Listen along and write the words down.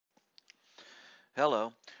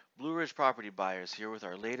Hello, Blue Ridge Property Buyers here with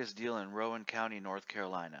our latest deal in Rowan County, North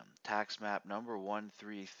Carolina, tax map number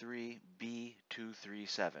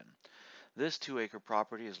 133B237. This 2-acre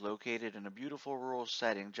property is located in a beautiful rural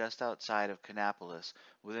setting just outside of Kannapolis,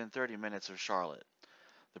 within 30 minutes of Charlotte.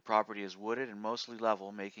 The property is wooded and mostly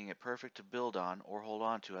level, making it perfect to build on or hold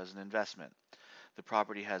on to as an investment. The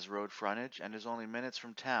property has road frontage and is only minutes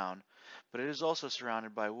from town, but it is also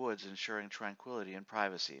surrounded by woods, ensuring tranquility and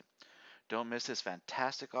privacy. Don't miss this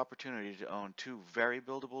fantastic opportunity to own two very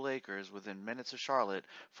buildable acres within minutes of Charlotte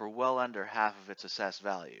for well under half of its assessed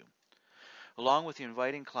value. Along with the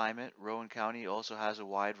inviting climate, Rowan County also has a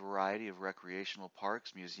wide variety of recreational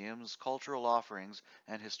parks, museums, cultural offerings,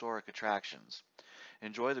 and historic attractions.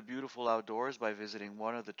 Enjoy the beautiful outdoors by visiting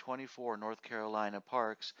one of the 24 North Carolina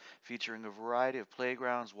parks, featuring a variety of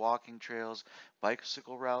playgrounds, walking trails,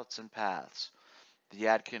 bicycle routes, and paths. The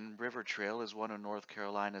Yadkin River Trail is one of North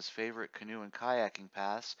Carolina's favorite canoe and kayaking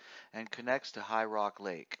paths and connects to High Rock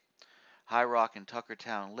Lake. High Rock and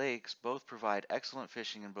Tuckertown Lakes both provide excellent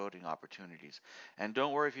fishing and boating opportunities. And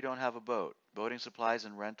don't worry if you don't have a boat. Boating supplies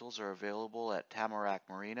and rentals are available at Tamarack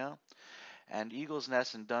Marina, and Eagles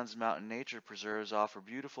Nest and Dunn's Mountain Nature Preserves offer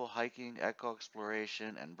beautiful hiking, eco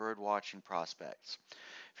exploration, and bird watching prospects.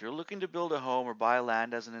 If you're looking to build a home or buy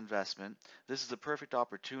land as an investment, this is the perfect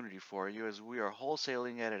opportunity for you, as we are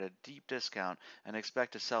wholesaling it at a deep discount and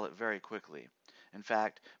expect to sell it very quickly. In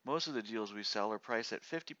fact, most of the deals we sell are priced at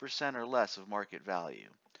 50% or less of market value.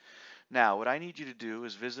 Now, what I need you to do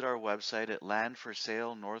is visit our website at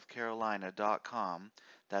landforsalenorthcarolina.com.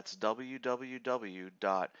 That's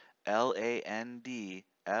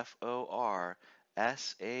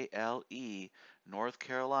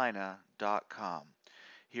www.landforSaleNorthCarolina.com.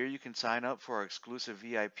 Here you can sign up for our exclusive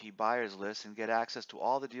VIP buyers list and get access to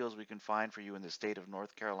all the deals we can find for you in the state of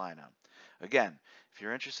North Carolina. Again, if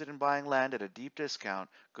you're interested in buying land at a deep discount,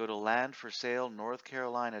 go to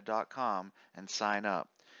landforsalenorthcarolina.com and sign up.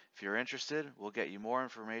 If you're interested, we'll get you more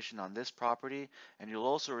information on this property, and you'll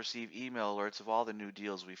also receive email alerts of all the new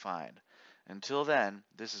deals we find. Until then,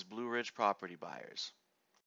 this is Blue Ridge Property Buyers.